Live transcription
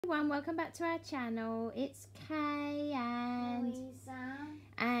Everyone, welcome back to our channel. It's Kay and Louisa.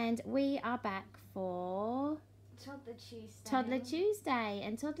 And we are back for Toddler Tuesday. Toddler Tuesday,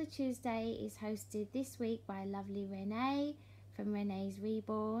 and Toddler Tuesday is hosted this week by lovely Renee from Renee's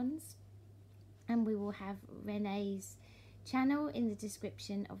Reborns, and we will have Renee's channel in the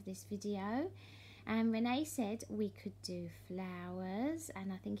description of this video. And Renee said we could do flowers,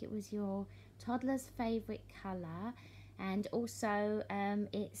 and I think it was your toddler's favourite colour. And also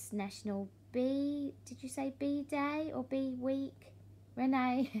it's National Bee, did you say Bee Day or Bee Week,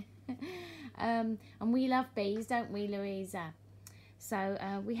 Renee? And we love bees, don't we, Louisa? So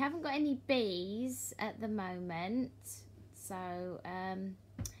we haven't got any bees at the moment, so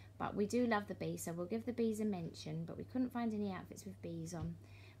but we do love the bees, so we'll give the bees a mention. But we couldn't find any outfits with bees on.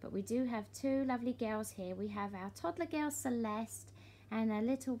 But we do have two lovely girls here. We have our toddler girl Celeste and a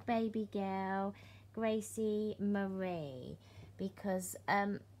little baby girl Gracey Marie, because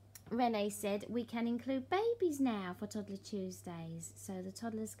Renee said we can include babies now for Toddler Tuesdays, so the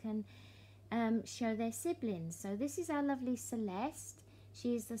toddlers can show their siblings. So this is our lovely Celeste.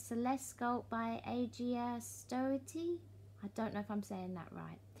 She is the Celeste sculpt by Adria Stority. I don't know if I'm saying that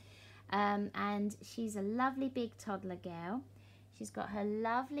right. And she's a lovely big toddler girl. She's got her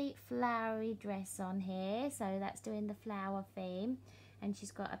lovely flowery dress on here, so that's doing the flower theme. And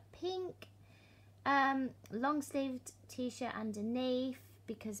she's got a pink long-sleeved t-shirt underneath,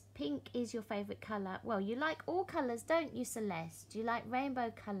 because pink is your favorite color. Well, you like all colors, don't you, Celeste? You like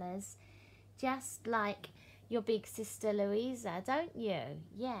rainbow colors, just like your big sister Louisa, don't you?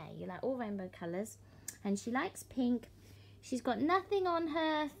 Yeah, you like all rainbow colors. And she likes pink. She's got nothing on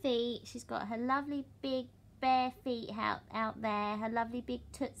her feet. She's got her lovely big bare feet out there, her lovely big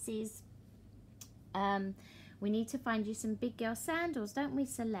tootsies. We need to find you some big girl sandals, don't we,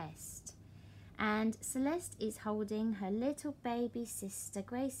 Celeste? And Celeste is holding her little baby sister,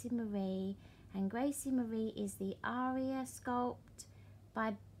 Gracey Marie. And Gracey Marie is the Aria sculpt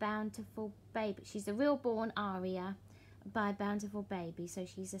by Bountiful Baby. She's the real born Aria by Bountiful Baby. So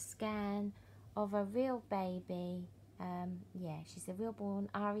she's a scan of a real baby. Yeah, she's the real born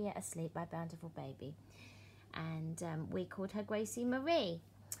Aria asleep by Bountiful Baby. And we called her Gracey Marie.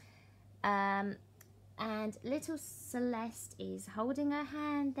 And little Celeste is holding her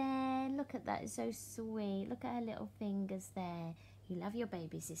hand there. Look at that, it's so sweet. Look at her little fingers there. You love your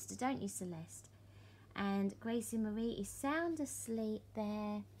baby sister, don't you, Celeste? And Gracey Marie is sound asleep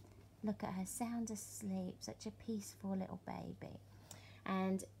there. Look at her, sound asleep. Such a peaceful little baby.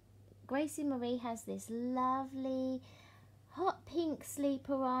 And Gracey Marie has this lovely hot pink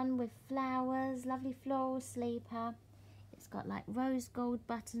sleeper on with flowers. Lovely floral sleeper. It's got like rose gold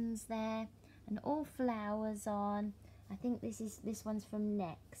buttons there. And all flowers on. I think this one's from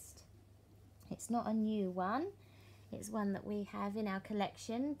Next. It's not a new one. It's one that we have in our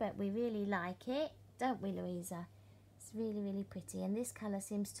collection, but we really like it, don't we, Louisa? It's really, really pretty. And this colour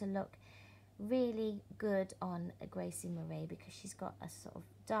seems to look really good on Gracey Marie, because she's got a sort of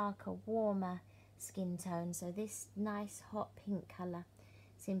darker, warmer skin tone. So this nice hot pink colour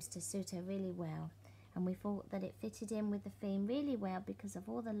seems to suit her really well. And we thought that it fitted in with the theme really well because of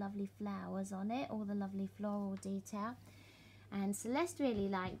all the lovely flowers on it, all the lovely floral detail. And Celeste really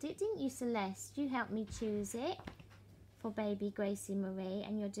liked it, didn't you, Celeste? You helped me choose it for baby Gracey Marie,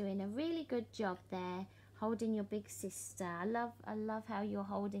 and you're doing a really good job there, holding your big sister. I love how you're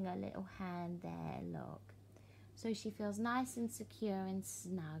holding her little hand there, look. So she feels nice and secure and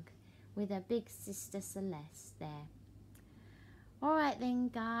snug with her big sister Celeste there. Alright then,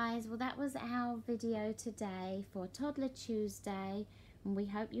 guys, well, that was our video today for Toddler Tuesday, and we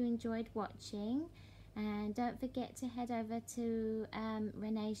hope you enjoyed watching. And don't forget to head over to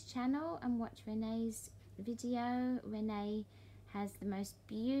Renee's channel and watch Renee's video. Renee has the most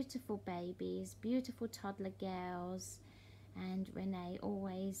beautiful babies, beautiful toddler girls, and Renee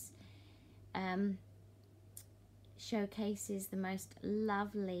always showcases the most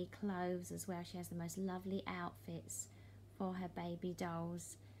lovely clothes as well. She has the most lovely outfits for her baby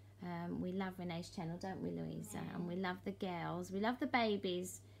dolls. We love Renee's channel, don't we, Louisa? Yeah. And we love the girls. We love the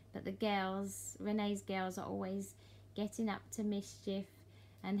babies, but the girls, Renee's girls, are always getting up to mischief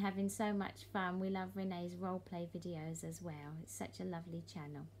and having so much fun. We love Renee's role play videos as well. It's such a lovely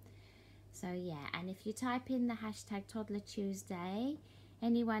channel. So yeah, and if you type in the hashtag Toddler Tuesday,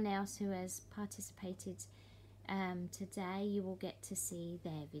 anyone else who has participated today, you will get to see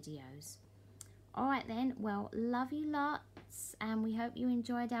their videos. Alright then, well, love you lots, and we hope you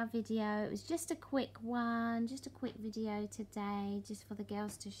enjoyed our video. It was just a quick one, just a quick video today, just for the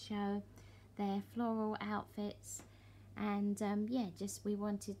girls to show their floral outfits. And yeah, just we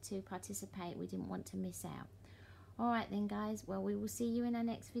wanted to participate, we didn't want to miss out. Alright then guys, well we will see you in our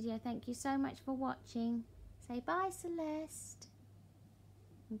next video. Thank you so much for watching. Say bye Celeste.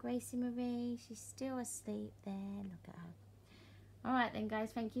 And Gracey Marie, she's still asleep there. Look at her. Alright then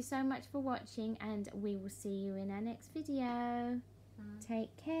guys, thank you so much for watching and we will see you in our next video.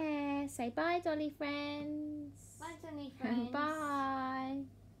 Take care. Say bye Dolly friends. Bye Dolly friends.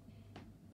 Bye.